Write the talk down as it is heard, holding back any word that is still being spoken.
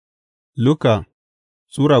Luka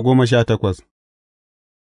Sura 18.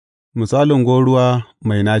 Misalin gwauruwa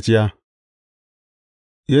mai naciya.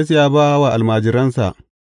 Yesu ya ba wa almajiransa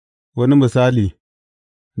wani misali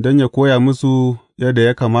don yă koya musu yadda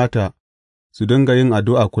ya kamata su dinga yin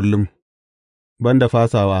addu'a kullum, ban da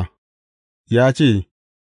fasawa, ya ce,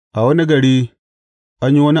 A wani gari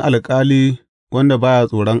an yi wani alƙali wanda ba ya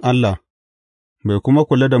tsoron Allah bai kuma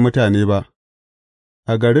kula da mutane ba,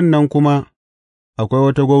 a garin nan kuma akwai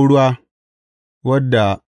wata gwauruwa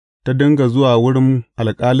wadda ta dinga zuwa wurin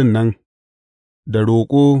alƙalin nan da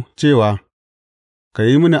roƙo cewa, Ka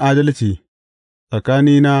yi mini adalci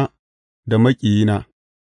tsakanina da maƙiyina,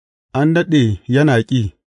 an daɗe yana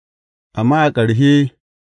ƙi, amma a ƙarshe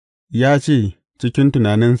ya ce cikin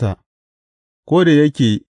tunaninsa, Ko da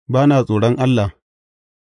yake ba na tsoron Allah,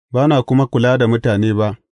 ba na kuma kula da mutane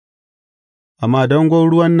ba, amma don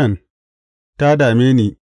gwauruwan nan ta dame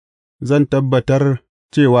ni, zan tabbatar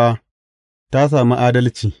cewa ta sami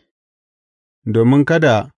adalci, domin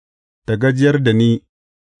kada ta gajiyar da ni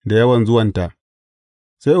da yawan zuwanta.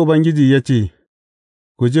 Sai Ubangiji ya ce,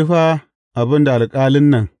 Ku ji fa abin da alƙalin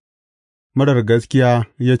nan marar gaskiya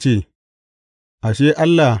ya ce, Ashe,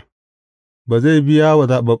 Allah ba zai biya wa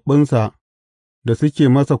zaɓaɓɓunsa da suke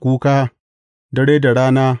masa kuka dare da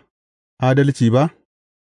rana adalci ba?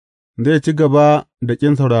 Zai ci gaba da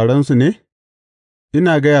ƙin sauraronsu ne?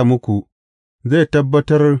 Ina gaya muku, zai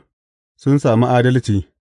tabbatar sun sami adalci,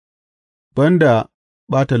 ban da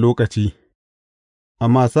ɓata lokaci,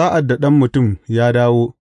 amma sa'ad da Ɗan Mutum ya dawo,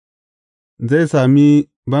 zai sami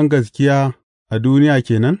bangaskiya a duniya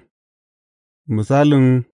ke nan? Misalin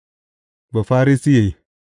Bafarisiye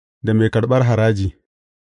da mai karɓar haraji.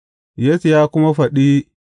 Yesu ya kuma faɗi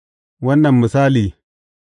wannan misali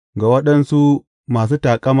ga waɗansu masu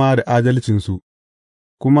taƙama da adalcinsu,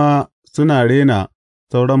 kuma suna rena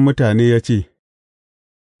sauran mutane ya ce,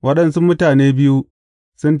 Waɗansu mutane biyu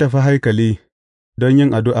sun tafi haikali don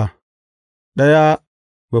yin addu'a, ɗaya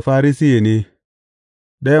Bafarisiye ne,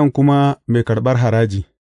 ɗayan kuma mai karɓar haraji.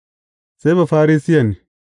 Sai Bafarisiyen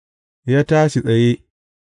ya tashi tsaye,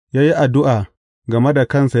 ya yi addu'a game da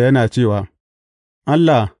kansa yana cewa,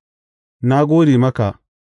 Allah, na gode maka,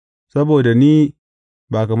 saboda ni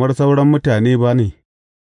ba kamar sauran mutane ba ne,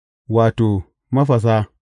 wato, mafasa,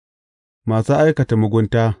 masu aikata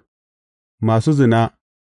mugunta, masu zina,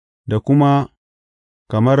 da kuma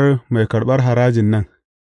kamar mai karɓar harajin nan.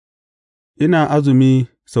 Ina azumi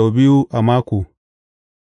sau biyu a mako,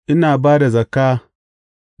 ina ba da zakka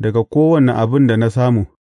daga kowane abin da na samu,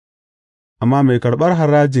 amma mai karɓar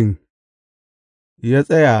harajin ya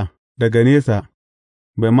tsaya daga nesa,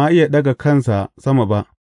 bai ma iya ɗaga kansa sama ba,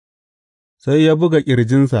 sai ya buga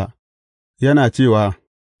ƙirjinsa, yana cewa,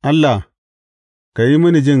 Allah, ka yi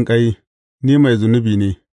mini jinƙai, ni mai zunubi ne.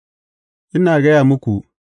 Ina gaya muku,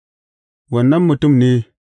 wannan mutum ne,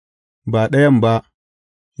 ba ɗayan ba,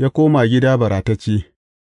 ya koma gida baratacce,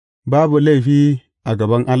 babu laifi a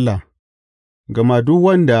gaban Allah, gama duk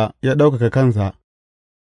wanda ya ɗaukaka kansa,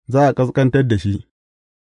 za a ƙasƙantar da shi,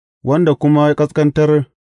 wanda kuma ya ƙasƙantar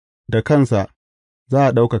da kansa, za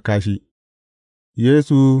a ɗaukaka shi.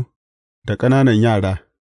 Yesu da ƙananan yara.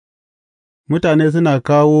 Mutane suna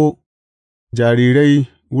kawo jarirai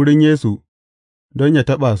wurin Yesu don yă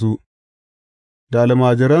taɓa su, da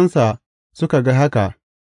almajiransa suka ga haka,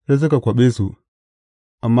 sai suka kwaɓe su,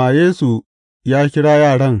 amma Yesu ya kira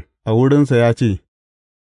yaran a wurinsa ya ce,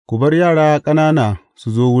 Ku bar yara ƙanana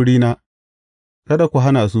su zo wurina, kada ku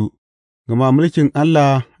hana su, gama mulkin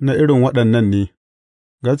Allah na irin waɗannan ne.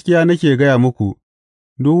 Gaskiya nake gaya muku,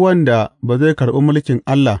 duk wanda ba zai karɓi mulkin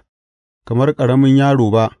Allah kamar ƙaramin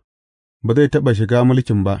yaro ba, ba zai taɓa shiga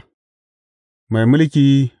mulkin ba. Mai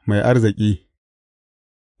mulki mai arziki.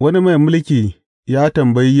 Wani mai mulki ya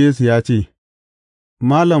tambayi Yesu ya ce,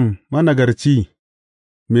 Malam managarci,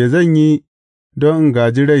 me zan yi don in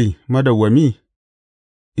gāji rai madawwami?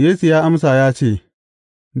 Yesu ya amsa ya ce,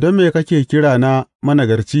 Don me kake kira na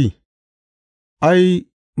managarci? Ai,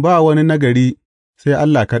 ba wani nagari sai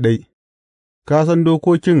Allah kaɗai. Ka san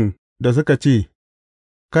dokokin da suka ce,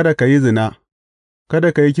 Kada ka yi zina,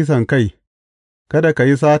 kada ka yi kisankai, kada ka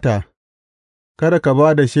yi sata, kada ka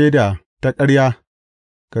ba da shaida ta ƙarya,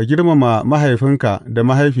 ka girmama mahaifinka da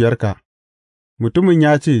mahaifiyarka. Mutumin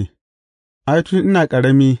ya ce, Ai, tun ina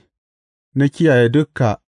ƙarami, na kiyaye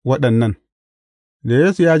duka waɗannan. Da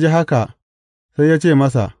Yesu ya ji haka, sai ya ce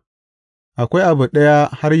masa, Akwai abu ɗaya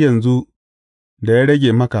har yanzu da ya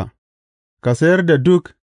rage maka, ka sayar da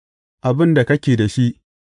duk abin da kake da shi,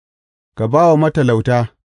 ka ba wa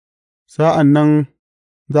matalauta, sa'an nan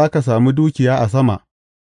za ka sami dukiya a sama,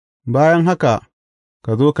 bayan haka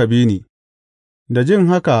ka zo ka bi ni. Da jin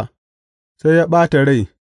haka, sai ya ɓata rai,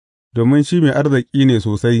 domin shi mai arziki ne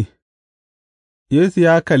sosai. Yesu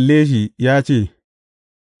ya kalle shi ya ce,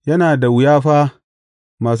 Yana da wuya fa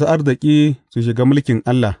masu arziki su shiga mulkin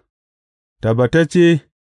Allah, tabbatacce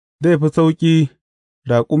zai fi sauƙi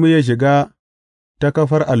raƙumi ya shiga ta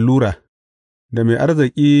kafar allura, da mai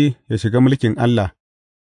arziki ya shiga mulkin Allah.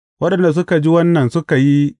 Waɗanda suka ji wannan suka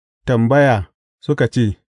yi tambaya suka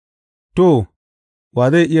ce, To,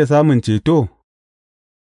 wa zai iya samun ceto?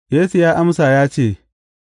 Yesu ya amsa ya ce,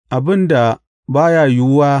 Abin da ba ya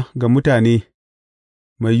yiwuwa ga mutane,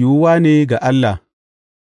 mai yiwuwa ne ga Allah.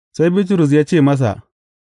 Sai Bitrus ya ce masa,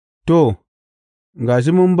 To, ga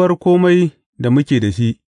shi mun bar kome da muke da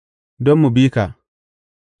shi, don mu bi ka.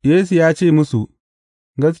 Yesu ya ce musu,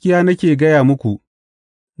 Gaskiya nake gaya muku,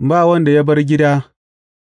 ba wanda ya bar gida,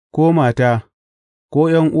 ko mata, ko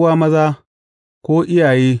 ’yan'uwa maza, ko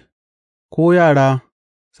iyaye, ko yara,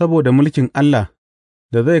 saboda mulkin Allah,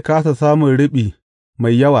 da zai kāsa samun riɓi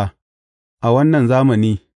mai yawa a wannan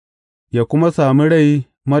zamani, ya kuma sami rai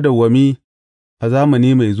madawwami a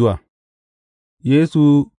zamani mai zuwa.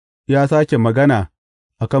 Yesu ya sāke magana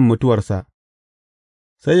a kan mutuwarsa.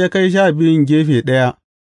 Sai ya kai 12 gefe ɗaya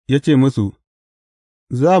ya ce musu,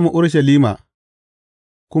 Za mu Urushalima,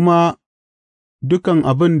 kuma dukan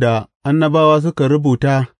abin da annabawa suka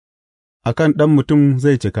rubuta a kan Ɗan Mutum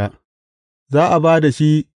zai cika, za a ba da shi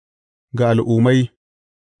ga al'ummai,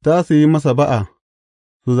 za su yi masa ba'a,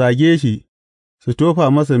 su zage shi, su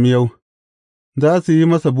tofa masa miyau, za su yi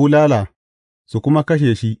masa bulala, su kuma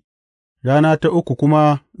kashe shi, rana ta uku kuma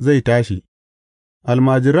zai tashi.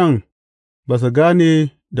 Almajiran ba su gane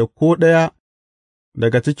da ko ɗaya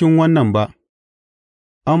daga cikin wannan ba,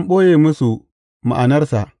 an ɓoye musu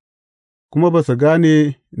ma'anarsa, kuma ba su gane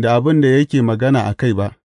da abin da yake magana a kai ba.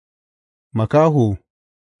 Makaho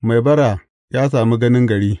mai bara ya sami ganin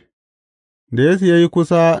gari. Da Yesu ya yi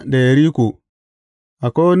kusa da Yeriko,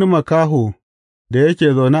 akwai wani makaho da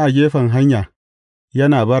yake zaune a gefen hanya,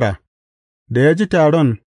 yana bara. Da ya ji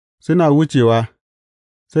taron suna wucewa,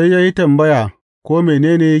 sai ya yi tambaya ko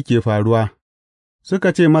mene ne ke faruwa.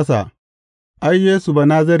 Suka ce masa, Ai, Yesu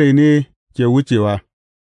Banazare ne ke wucewa.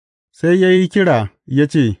 Sai ya yi kira ya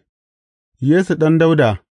ce, Yesu Ɗan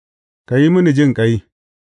Dawuda, ka yi mini jinƙai.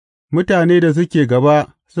 Mutane da suke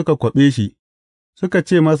gaba suka kwaɓe shi, suka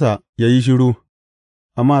ce masa ya yi shiru,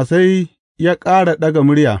 amma sai ya ƙara ɗaga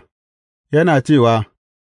murya, yana cewa,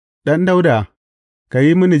 Ɗan Dawuda, ka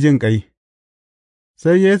yi mini jinƙai.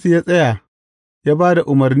 Sai Yesu ya tsaya, ya ba da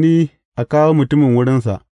umarni a kawo mutumin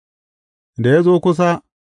wurinsa. Da ya zo kusa,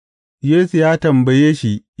 Yesu ya tambaye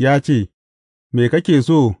shi ya ce, Me kake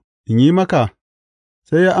so in yi maka?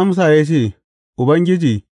 Sai ya amsa ya ce,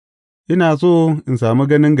 Ubangiji, ina so in sami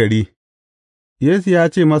ganin gari. Yesu ya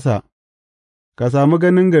ce masa, Ka sami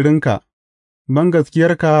ganin garinka,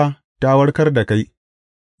 bangaskiyarka ta warkar da kai.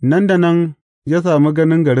 Nan da nan ya sami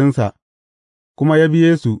ganin garinsa, kuma ya bi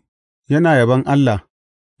Yesu, yana yabon Allah.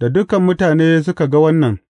 Da dukan mutane suka ga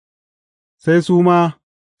wannan, sai su ma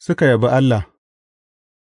suka yabi Allah.